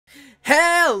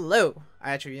Hello.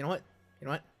 Actually, you know what?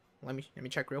 Let me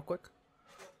check real quick.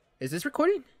 Is this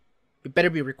recording? You better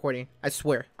be recording. I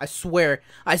swear.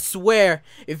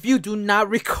 If you do not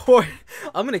record,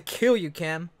 I'm gonna kill you,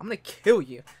 Cam. I'm gonna kill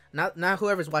you. Not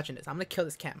whoever's watching this. I'm gonna kill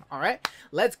this Cam. All right,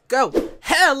 let's go.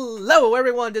 Hello,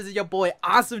 everyone. This is your boy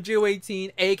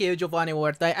Awesome18, aka Giovanni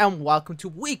Huerta, and welcome to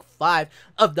week 5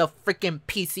 of the freaking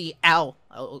PCL.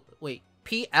 Oh wait,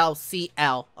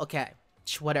 PLCL. Okay,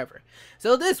 whatever.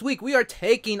 So this week we are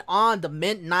taking on the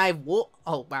Midnight Wolf.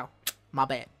 Oh wow, my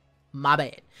bad.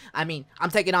 I mean, I'm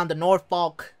taking on the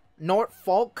Norfolk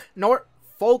Nidorinas,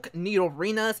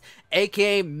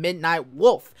 aka Midnight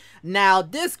Wolf. Now,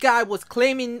 this guy was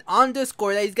claiming on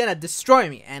Discord that he's gonna destroy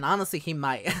me, and honestly, he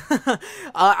might.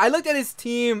 I looked at his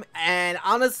team, and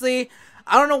honestly,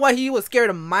 I don't know why he was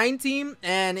scared of my team.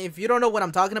 And if you don't know what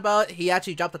I'm talking about, he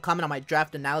actually dropped a comment on my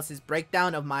draft analysis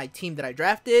breakdown of my team that I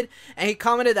drafted, and he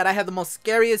commented that I have the most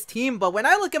scariest team. But when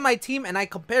I look at my team and I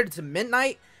compared it to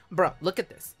Midnight, bro, look at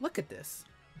this.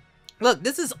 Look,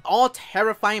 this is all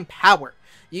terrifying power.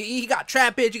 You got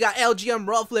Trapinch, you got LGM,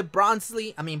 Rufflet,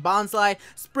 Bonsly,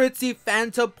 Spritzy,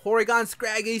 Phantom, Porygon,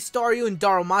 Scraggy, Staryu, and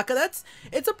Darumaka.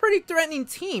 It's a pretty threatening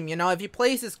team. You know, if he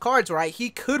plays his cards right, he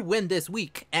could win this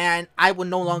week, and I will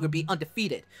no longer be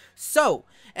undefeated. So,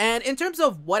 and in terms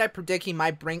of what I predict he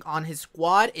might bring on his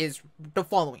squad is the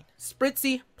following: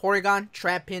 Spritzy, Porygon,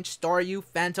 Trapinch, Staryu,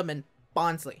 Phantom, and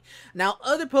Bonsly. Now,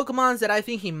 other Pokemons that I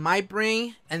think he might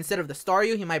bring, instead of the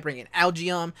Staryu, he might bring in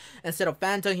Algium. Instead of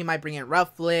Phantom, he might bring in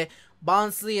Rufflet.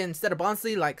 Bonsly, instead of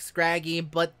Bonsly, like Scraggy.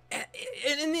 But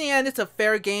in the end, it's a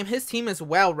fair game. His team is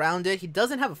well-rounded. He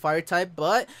doesn't have a fire type,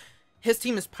 but his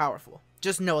team is powerful.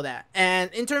 Just know that.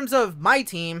 And in terms of my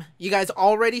team, you guys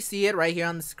already see it right here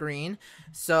on the screen.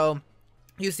 So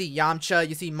you see Yamcha,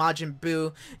 you see Majin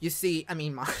Buu,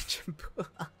 Majin Buu.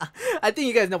 I think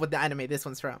you guys know what the anime this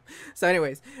one's from. So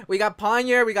anyways, we got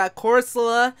Ponyard, we got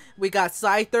Corsola, we got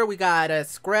Scyther, we got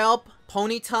Skrelp,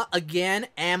 Ponyta again,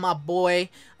 and my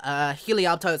boy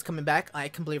Helioptile is coming back. I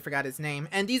completely forgot his name.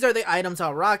 And these are the items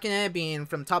I'm rocking it, being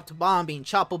from top to bottom, being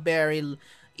Chopo Berry,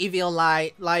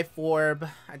 Eviolite, Life Orb,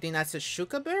 I think that's a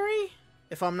Shuka Berry,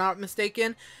 if I'm not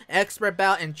mistaken, Expert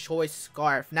Belt, and Choice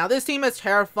Scarf. Now, this team is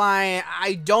terrifying.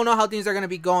 I don't know how things are going to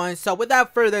be going. So,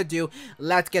 without further ado,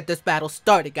 let's get this battle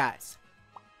started, guys.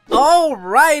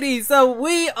 Alrighty, so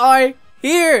we are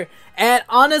here. And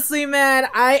honestly, man,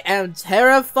 I am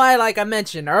terrified. Like I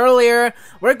mentioned earlier,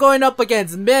 we're going up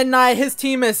against Midnight. His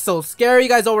team is so scary. You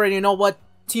guys already know what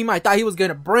team I thought he was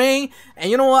gonna bring, and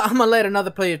you know what, I'm gonna let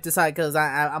another player decide, because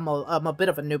I'm a bit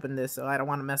of a noob in this, so I don't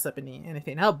want to mess up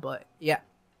anything else. But yeah,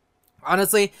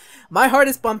 honestly, my heart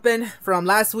is pumping from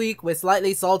last week with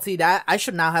SlightliSalti. That I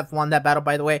should not have won that battle,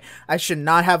 by the way. I should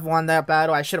not have won that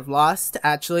battle. I should have lost,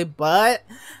 actually, but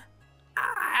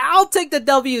I'll take the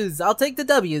W's.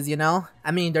 You know,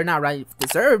 I mean, they're not right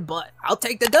deserved, but I'll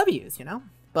take the W's, you know.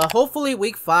 But hopefully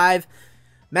week 5,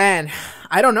 man,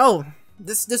 I don't know,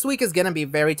 This week is gonna be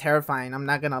very terrifying. I'm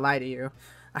not gonna lie to you.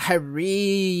 I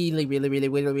really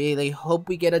hope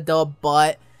we get a dub.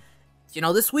 But you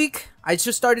know, this week I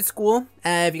just started school.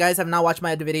 If you guys have not watched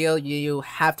my other video, you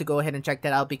have to go ahead and check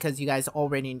that out, because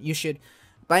you should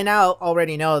by now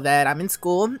already know that I'm in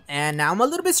school, and now I'm a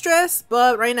little bit stressed.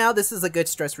 But right now, this is a good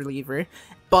stress reliever.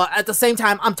 But at the same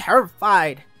time, I'm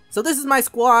terrified. So this is my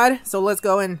squad. So let's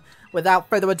go, and without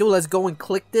further ado, let's go and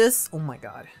click this. Oh my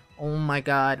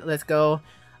god, let's go.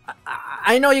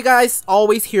 I know you guys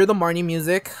always hear the Marnie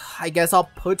music. I guess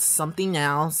I'll put something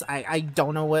else. I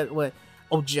don't know what.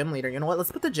 Oh, Gym Leader. You know what?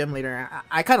 Let's put the Gym Leader.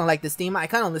 I kind of like this theme. I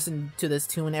kind of listen to this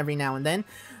tune every now and then.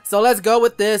 So let's go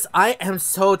with this. I am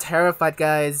so terrified,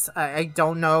 guys. I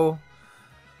don't know.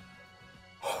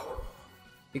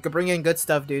 He could bring in good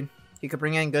stuff, dude. He could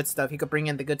bring in good stuff. He could bring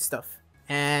in the good stuff.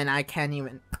 And I can't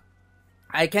even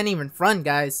front,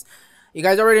 guys. You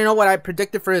guys already know what I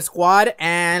predicted for his squad,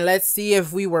 and let's see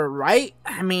if we were right.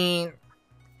 I mean,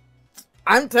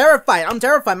 I'm terrified.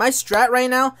 My strat right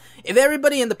now, if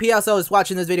everybody in the PLCL is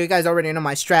watching this video, you guys already know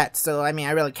my strat. So, I mean,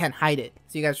 I really can't hide it.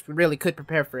 So, you guys really could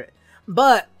prepare for it.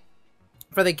 But,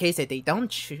 for the case that they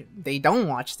don't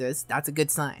watch this, that's a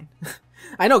good sign.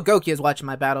 I know Gokey is watching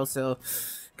my battle, so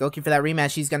Gokey, for that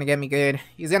rematch, he's gonna get me good.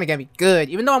 He's gonna get me good.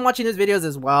 Even though I'm watching his videos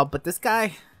as well, but this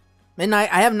guy, Midnight,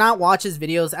 I have not watched his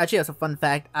videos. Actually, that's a fun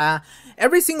fact.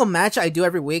 Every single match I do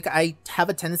every week, I have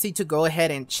a tendency to go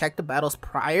ahead and check the battles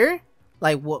prior,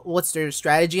 like what's their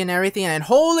strategy and everything. And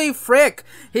holy frick,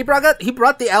 he brought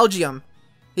the Algium.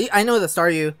 I know the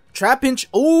Staryu. Trapinch.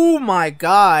 Oh my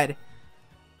god,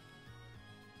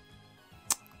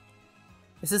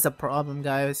 this is a problem,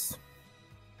 guys.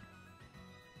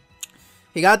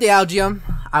 He got the Algium.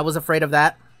 I was afraid of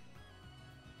that.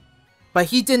 But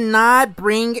he did not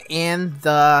bring in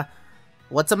the...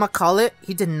 whatchamacallit?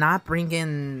 He did not bring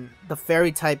in the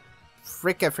fairy type.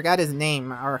 Frick, I forgot his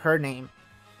name. Or her name.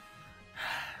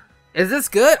 Is this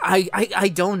good?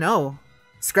 I don't know.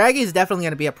 Scraggy is definitely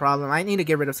going to be a problem. I need to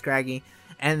get rid of Scraggy.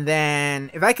 And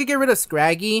then, if I could get rid of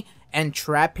Scraggy and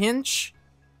Trapinch,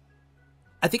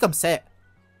 I think I'm set.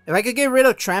 If I could get rid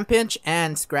of Trapinch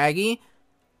and Scraggy,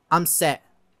 I'm set.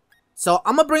 So,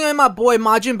 I'm going to bring in my boy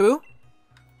Majin Buu.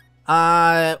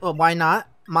 Well, why not?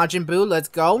 Majin Buu, let's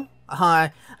go.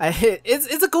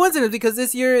 It's a coincidence because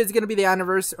this year is going to be the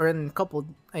anniversary, or in a couple,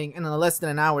 in less than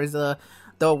an hour, is the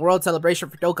world celebration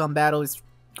for Dokkan Battle is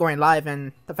going live,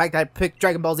 and the fact that I picked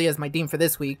Dragon Ball Z as my theme for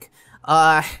this week,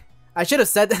 I should have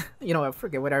said that, you know,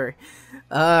 forget, whatever.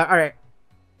 Alright.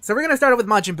 So we're gonna start off with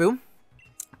Majin Buu.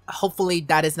 Hopefully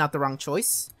that is not the wrong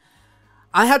choice.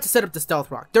 I have to set up the Stealth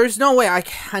Rock. There's no way I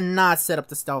cannot set up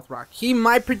the Stealth Rock. He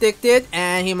might predict it,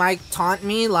 and he might taunt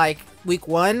me like week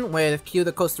 1 with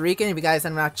QtheCostaRican. If you guys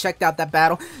have not checked out that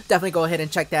battle, definitely go ahead and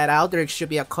check that out. There should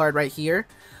be a card right here.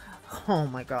 Oh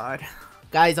my god.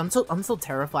 Guys, I'm so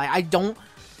terrified.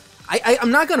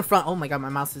 I'm not gonna front. Oh my god, my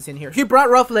mouse is in here. He brought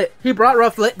Rufflet. He brought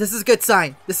Rufflet. This is a good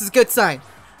sign. This is a good sign.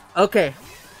 Okay.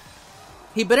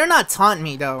 He better not taunt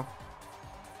me though.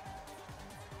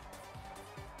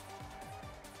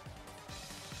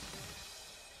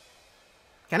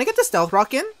 Can I get the Stealth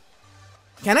Rock in?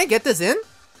 Can I get this in?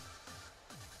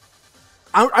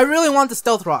 I really want the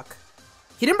Stealth Rock.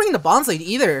 He didn't bring the Bonsly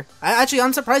either.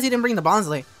 I'm surprised he didn't bring the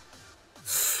Bonsly.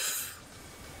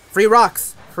 Free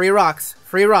rocks. Free rocks.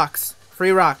 Free rocks.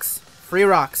 Free rocks. Free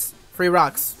rocks. Free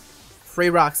rocks. Free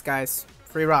rocks, guys.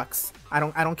 Free rocks. I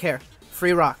don't care.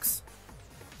 Free rocks.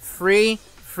 Free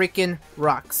freaking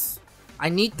rocks. I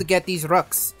need to get these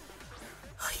rocks.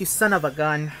 You son of a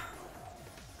gun.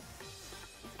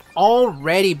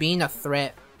 Already being a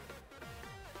threat.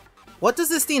 What does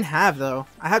this thing have though?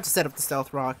 I have to set up the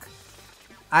Stealth Rock.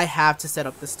 I have to set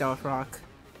up the Stealth Rock.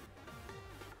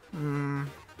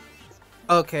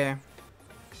 Okay.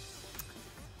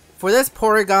 For this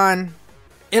Porygon,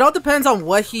 it all depends on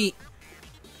what he...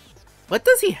 What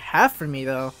does he have for me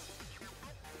though?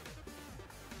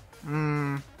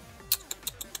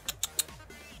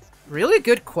 Really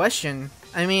good question.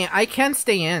 I mean, I can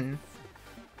stay in.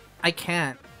 I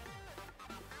can't.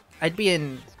 I'd be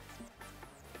in...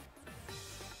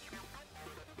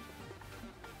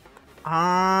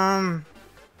 I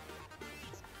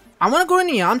want to go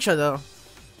into Yamcha though.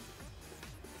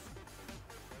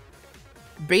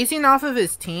 Basing off of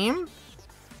his team,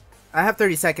 I have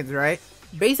 30 seconds, right?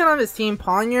 Basing off his team,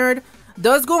 Ponyard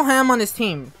does go ham on his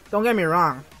team. Don't get me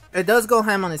wrong. It does go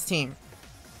ham on his team.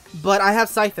 But I have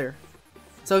Scyther.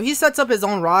 So if he sets up his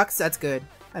own rocks, that's good.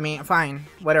 I mean, fine.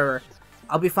 Whatever.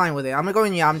 I'll be fine with it. I'm gonna go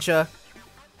in Yamcha.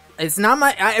 It's not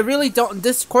my... I really don't...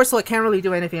 This Corsola can't really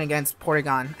do anything against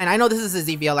Porygon. And I know this is a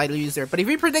ZBL light user. But if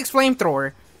he predicts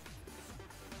Flamethrower...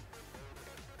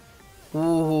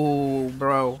 Ooh,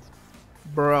 bro.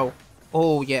 Bro.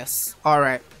 Oh, yes.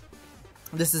 Alright.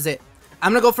 This is it.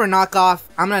 I'm gonna go for a knockoff.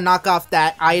 I'm gonna knock off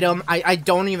that item. I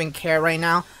don't even care right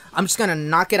now. I'm just gonna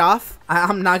knock it off.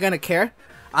 I'm not gonna care.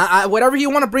 Whatever you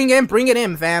want to bring it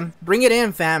in, fam. Bring it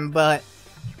in, fam. But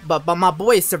my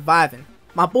boy is surviving.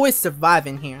 My boy's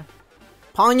surviving here.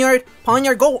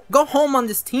 Ponyard, go home on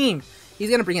this team. He's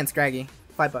gonna bring in Scraggy.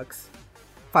 $5.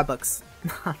 $5.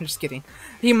 I'm just kidding.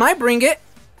 He might bring it.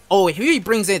 Oh, if he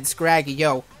brings in Scraggy,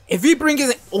 yo. If he brings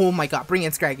it, oh my god, bring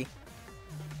in Scraggy.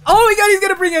 Oh my god, he's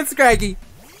gonna bring in Scraggy.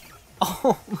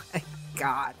 Oh my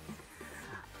god.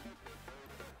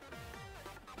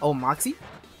 Oh, Moxie?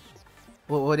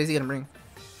 What is he gonna bring?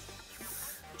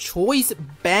 Choice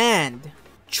Band.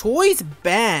 Choice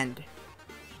Band.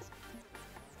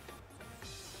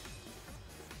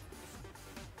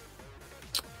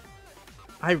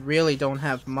 I really don't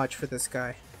have much for this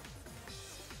guy.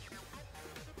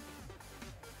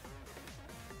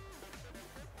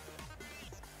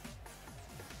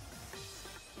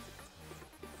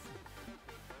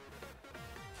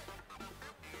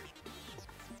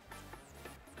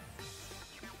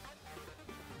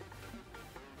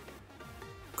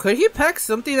 Could he pack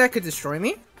something that could destroy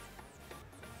me?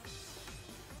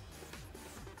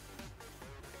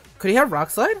 Could he have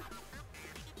Rock Slide?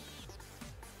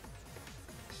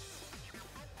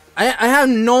 I have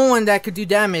no one that could do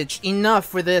damage enough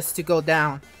for this to go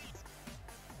down.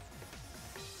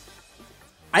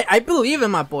 I believe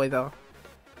in my boy though.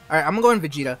 Alright, I'm going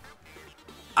Vegeta.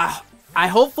 I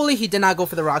hopefully he did not go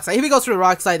for the Rock Slide. If he goes for the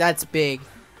Rock Slide, that's big.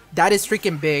 That is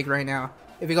freaking big right now.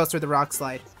 If he goes for the Rock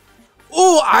Slide.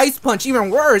 Ooh, Ice Punch,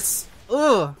 even worse.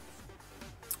 Ugh.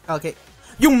 Okay.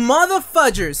 You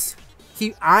motherfudgers!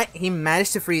 He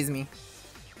managed to freeze me.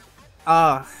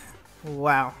 Oh.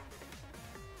 Wow.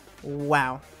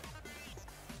 Wow.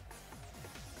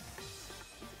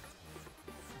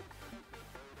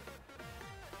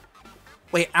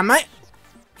 Wait, am I?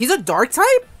 He's a dark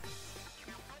type?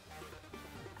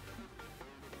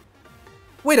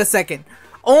 Wait a second.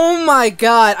 Oh my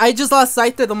god, I just lost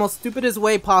sight there the most stupidest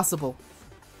way possible.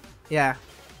 Yeah.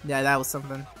 Yeah, that was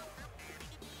something.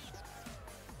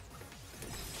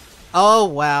 Oh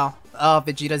wow. Oh,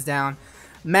 Vegeta's down.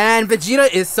 Man,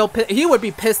 Vegeta is so pissed. He would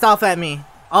be pissed off at me.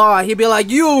 Oh, he'd be like,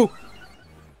 you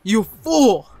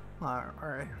fool.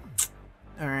 Alright.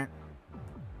 Alright.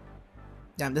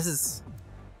 Damn, this is...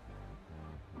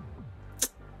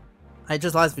 I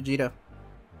just lost Vegeta.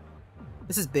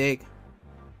 This is big.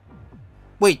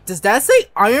 Wait, does that say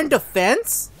Iron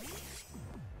Defense?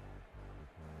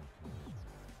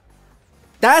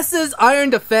 That says Iron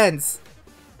Defense.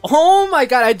 Oh my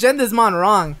god, I gen this mon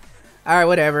wrong. Alright,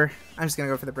 whatever. I'm just gonna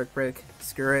go for the brick.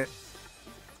 Screw it.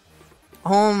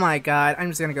 Oh my god, I'm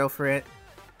just gonna go for it.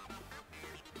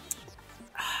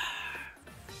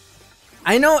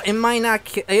 I know it might not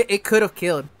it could have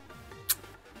killed.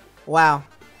 Wow.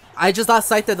 I just lost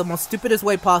sight there the most stupidest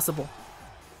way possible.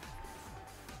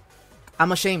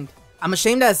 I'm ashamed. I'm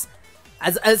ashamed as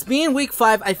being week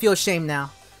 5, I feel ashamed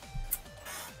now.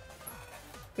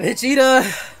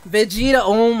 Vegeta,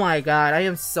 oh my god, I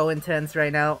am so intense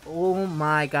right now. Oh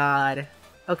my god.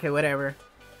 Okay, whatever.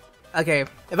 Okay,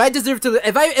 if I deserve to,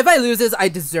 if I lose this, I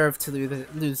deserve to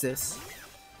lose this.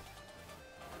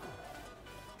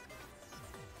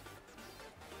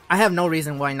 I have no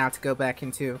reason why not to go back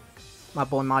into my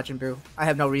boy Majin Buu. I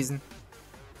have no reason.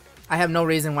 I have no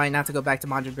reason why not to go back to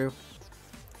Majin Buu.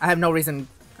 I have no reason.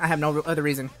 I have no other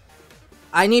reason.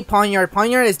 I need Ponyard.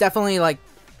 Ponyard is definitely like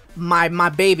my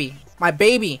baby. My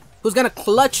baby. Who's gonna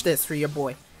clutch this for your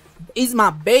boy? He's my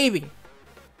baby.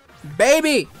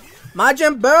 Baby!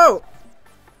 Majin Buu!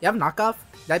 You have knockoff?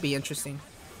 That'd be interesting.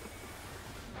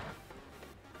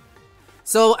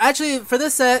 So, actually, for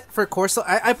this set, for Corso,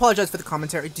 I apologize for the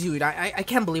commentary. Dude, I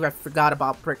can't believe I forgot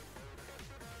about Brick.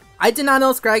 I did not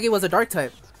know Scraggy was a dark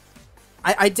type.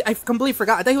 I completely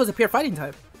forgot. I thought he was a pure fighting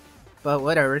type. But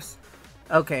whatever.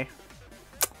 Okay.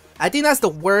 I think that's the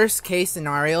worst case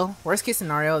scenario. Worst case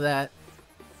scenario that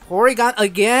Porygon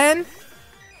again?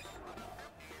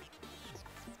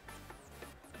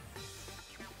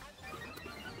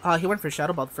 He went for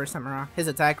Shadow Ball the first time around. His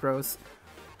attack rose.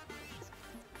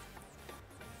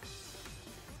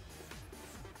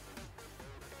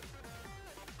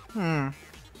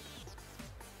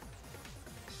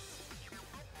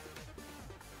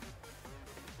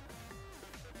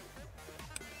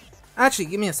 Actually,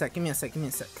 give me a sec.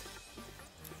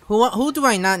 Who do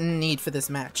I not need for this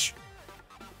match?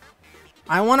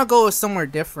 I want to go somewhere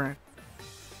different.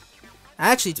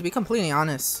 Actually, to be completely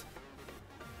honest,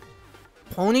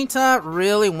 Ponyta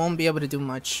really won't be able to do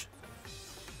much.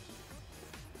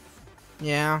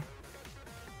 Yeah.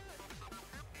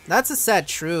 That's a sad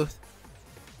truth.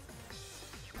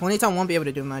 Ponyta won't be able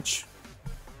to do much.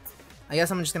 I guess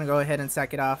I'm just gonna go ahead and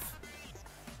sack it off.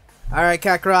 Alright,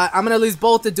 Kakarot, I'm gonna lose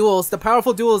both the duels. The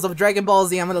powerful duels of Dragon Ball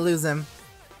Z, I'm gonna lose them.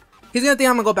 He's gonna think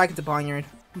I'm gonna go back into Ponyard,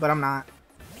 but I'm not.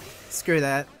 Screw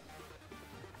that.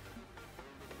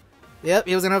 Yep,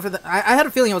 he was gonna go for the... I had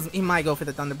a feeling he might go for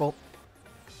the Thunderbolt.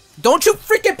 Don't you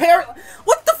freaking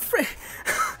what the frick?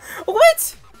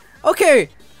 What? Okay,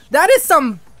 that is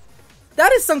some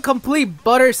complete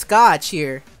butterscotch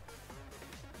here.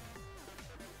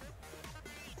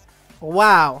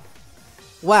 Wow.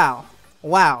 Wow.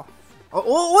 Wow.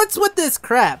 What's with this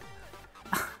crap?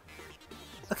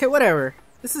 Okay, whatever.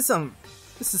 This is some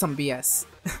BS.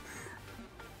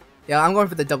 Yeah, I'm going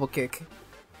for the double kick.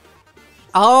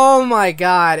 Oh my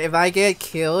god, if I get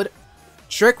killed.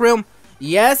 Trick Room.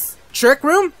 Yes, Trick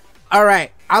Room. All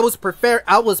right. I was prepared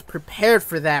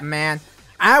for that, man.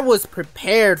 I was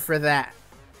prepared for that.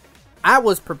 I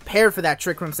was prepared for that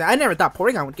Trick Room set. I never thought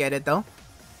Porygon would get it though.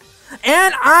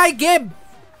 And I get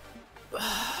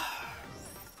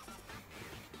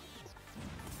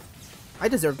I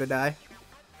deserve to die.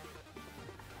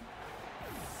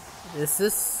 This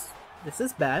is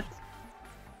bad.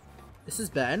 This is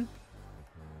bad.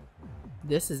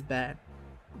 This is bad.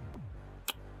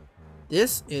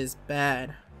 This is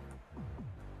bad.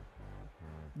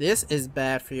 This is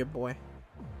bad for your boy.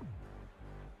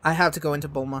 I have to go into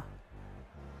Bulma.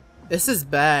 This is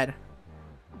bad.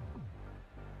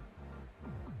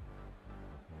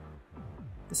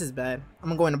 This is bad. I'm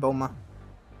gonna go into Bulma.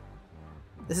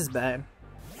 This is bad.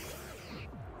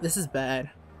 This is bad.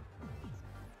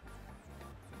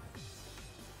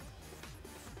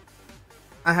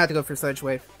 I had to go for Surge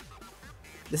Wave.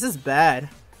 This is bad.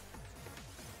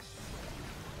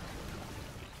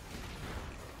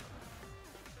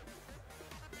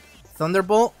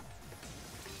 Thunderbolt.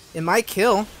 It might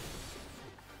kill.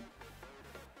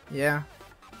 Yeah.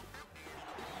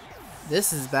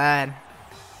 This is bad.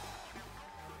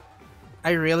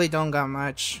 I really don't got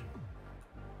much.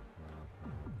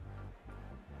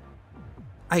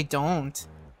 I don't.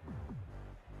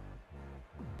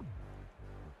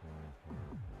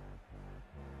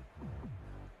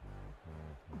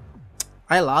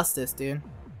 I lost this, dude.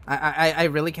 I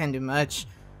really can't do much.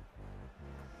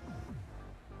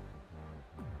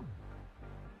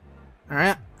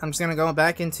 Alright, I'm just gonna go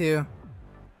back into...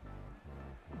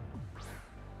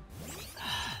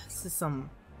 This is some...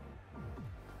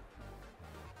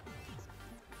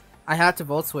 I have to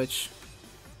Volt Switch.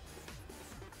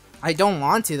 I don't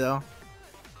want to, though.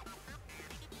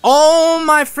 Oh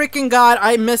my freaking god,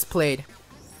 I misplayed.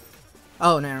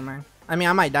 Oh, never mind. I mean,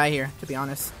 I might die here, to be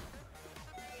honest.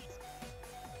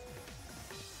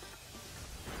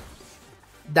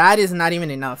 That is not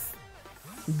even enough.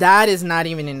 That is not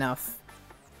even enough.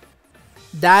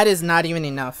 That is not even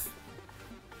enough.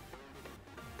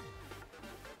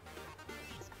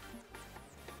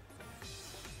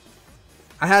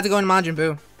 I had to go into Majin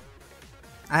Buu.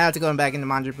 I have to go back into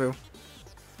Majin Buu.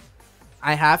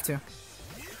 I have to.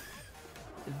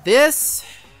 This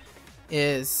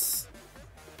is...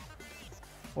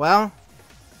 Well...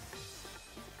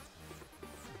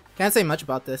 Can't say much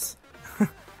about this.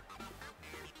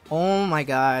 Oh my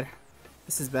god.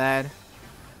 This is bad.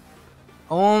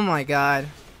 Oh my god.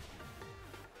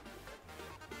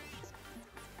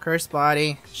 Cursed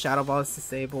Body. Shadow Ball is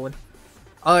disabled.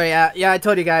 Oh yeah, I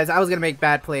told you guys I was gonna make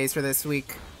bad plays for this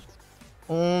week.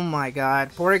 Oh my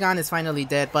god. Porygon is finally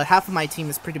dead, but half of my team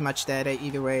is pretty much dead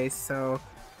either way, so...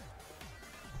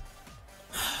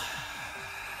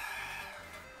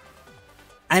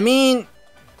 I mean,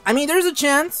 there's a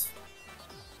chance.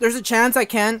 There's a chance I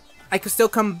could still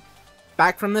come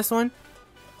back from this one.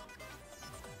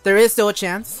 There is still a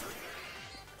chance.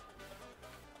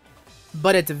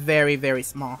 But it's very, very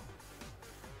small.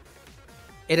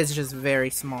 It is just very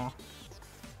small.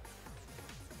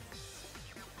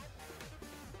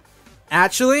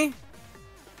 Actually,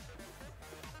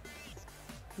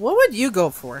 what would you go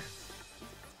for?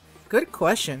 Good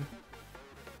question.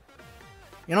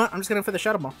 You know what? I'm just gonna go for the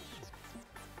Shadow Ball.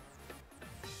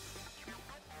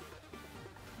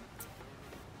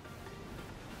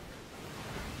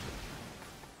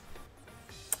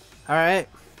 Alright.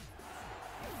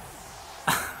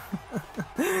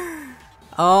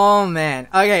 Oh man.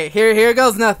 Okay, here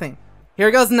goes nothing. Here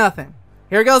goes nothing.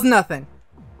 Here goes nothing.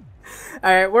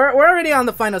 Alright, we're already on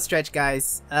the final stretch,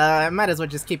 guys. I might as well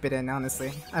just keep it in,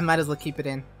 honestly. I might as well keep it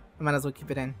in.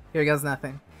 Here goes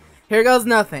nothing. Here goes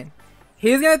nothing.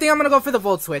 He's gonna think I'm gonna go for the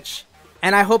Volt Switch.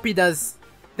 And I hope he does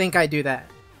think I do that.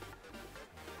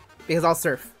 Because I'll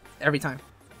surf. Every time.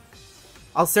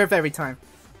 I'll surf every time.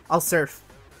 I'll surf.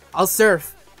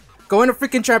 Go into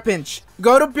freaking Trap Pinch.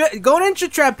 Go into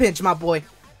Trap Pinch, my boy.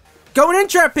 Go into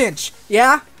Trap Pinch.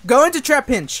 Yeah? Go into Trap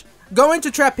Pinch. Go into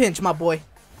Trap Pinch, my boy.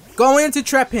 Go into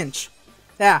Trap Pinch.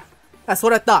 Yeah. That's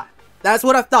what I thought. That's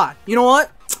what I thought. You know what?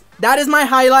 That is my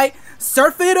highlight.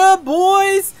 Surf it up,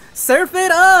 boys. Surf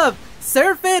it up.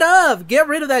 Surf it up. Get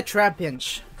rid of that Trap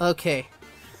Pinch. Okay.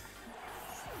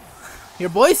 Your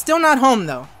boy's still not home,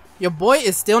 though. Your boy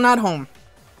is still not home.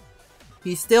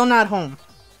 He's still not home.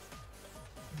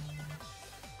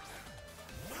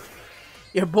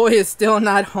 Your boy is still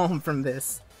not home from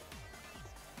this.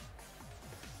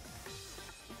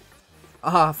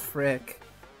 Ah, frick.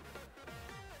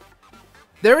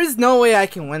 There is no way I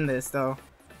can win this, though.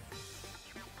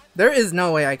 There is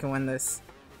no way I can win this.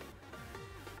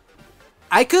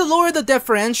 I could lower the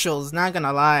differentials, not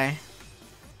gonna lie.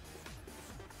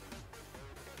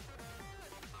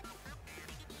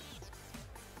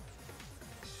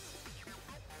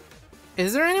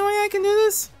 Is there any way I can do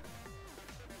this?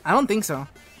 I don't think so.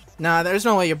 Nah, there's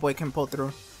no way your boy can pull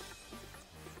through.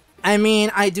 I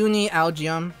mean, I do need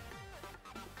Algium.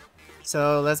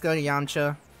 So, let's go to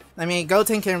Yamcha. I mean,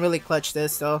 Goten can really clutch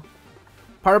this, though.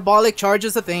 Parabolic Charge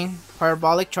is a thing.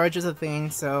 Parabolic Charge is a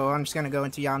thing, so I'm just gonna go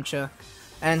into Yamcha.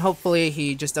 And hopefully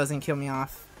he just doesn't kill me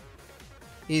off.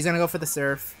 He's gonna go for the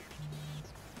Surf.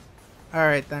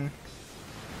 Alright, then.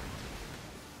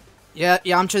 Yeah,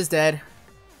 Yamcha's dead.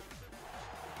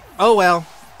 Oh well.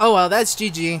 Oh well, that's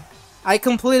GG. I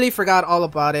completely forgot all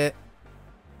about it.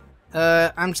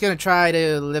 I'm just gonna try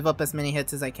to live up as many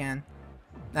hits as I can.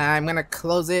 I'm gonna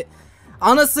close it.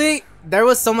 Honestly, there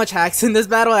was so much hacks in this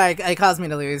battle, it caused me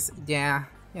to lose. Yeah.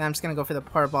 Yeah, I'm just gonna go for the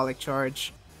parabolic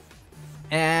charge.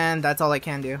 And that's all I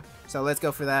can do. So let's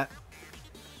go for that.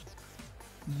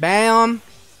 Bam!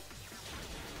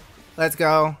 Let's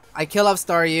go. I kill off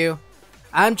Staryu.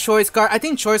 I'm Choice Guard. I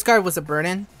think Choice Guard was a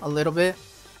burden a little bit.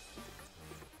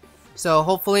 So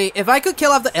hopefully, if I could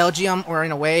kill off the LGM or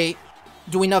in a way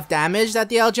do enough damage that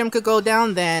the LGM could go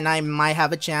down, then I might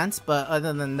have a chance. But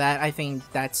other than that, I think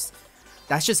that's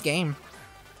just game.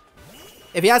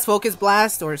 If he has Focus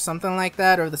Blast or something like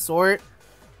that, or the sword,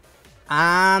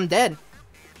 I'm dead.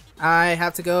 I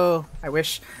have to go. I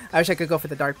wish I could go for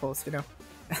the Dark Pulse, you know.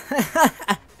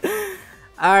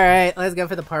 Alright, let's go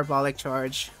for the parabolic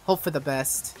charge. Hope for the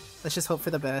best. Let's just hope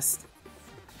for the best.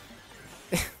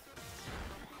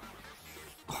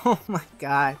 Oh my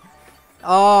god.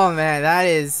 Oh man, that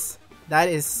is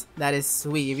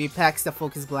sweet. If he packs the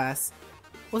Focus Blast.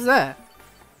 What's that?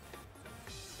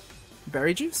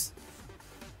 Berry juice?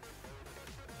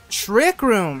 Trick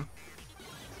Room!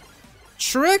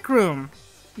 Trick Room,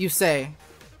 you say?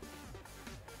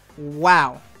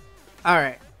 Wow.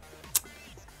 Alright.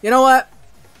 You know what?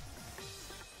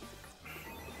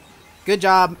 Good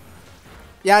job.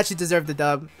 You actually deserve the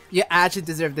dub. You actually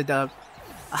deserve the dub.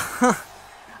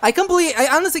 I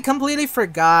honestly completely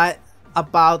forgot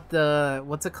about the,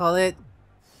 what's it called it?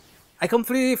 I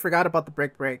completely forgot about the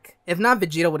break. If not,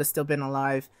 Vegeta would have still been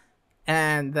alive.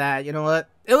 And that, you know what?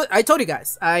 I told you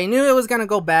guys. I knew it was gonna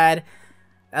go bad.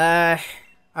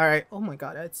 Alright. Oh my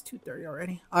god, it's 2:30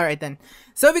 already. Alright then.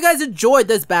 So if you guys enjoyed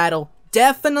this battle,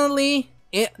 definitely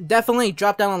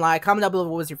drop down a like, comment down below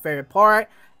what was your favorite part.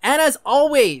 And as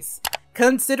always,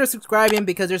 consider subscribing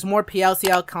because there's more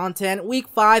PLCL content. Week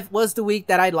 5 was the week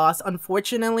that I lost,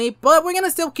 unfortunately, but we're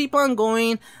gonna still keep on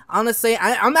going. Honestly,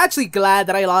 I'm actually glad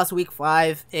that I lost week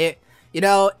 5. You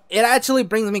know, it actually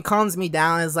calms me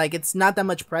down. It's like, it's not that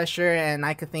much pressure and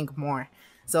I could think more.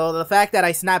 So the fact that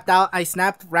I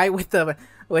snapped right with the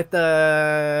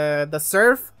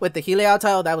surf, with the Helio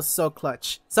tile, that was so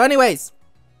clutch. So anyways,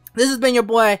 this has been your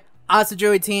boy,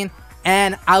 Asa18,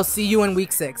 and I'll see you in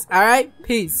week 6. Alright?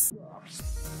 Peace.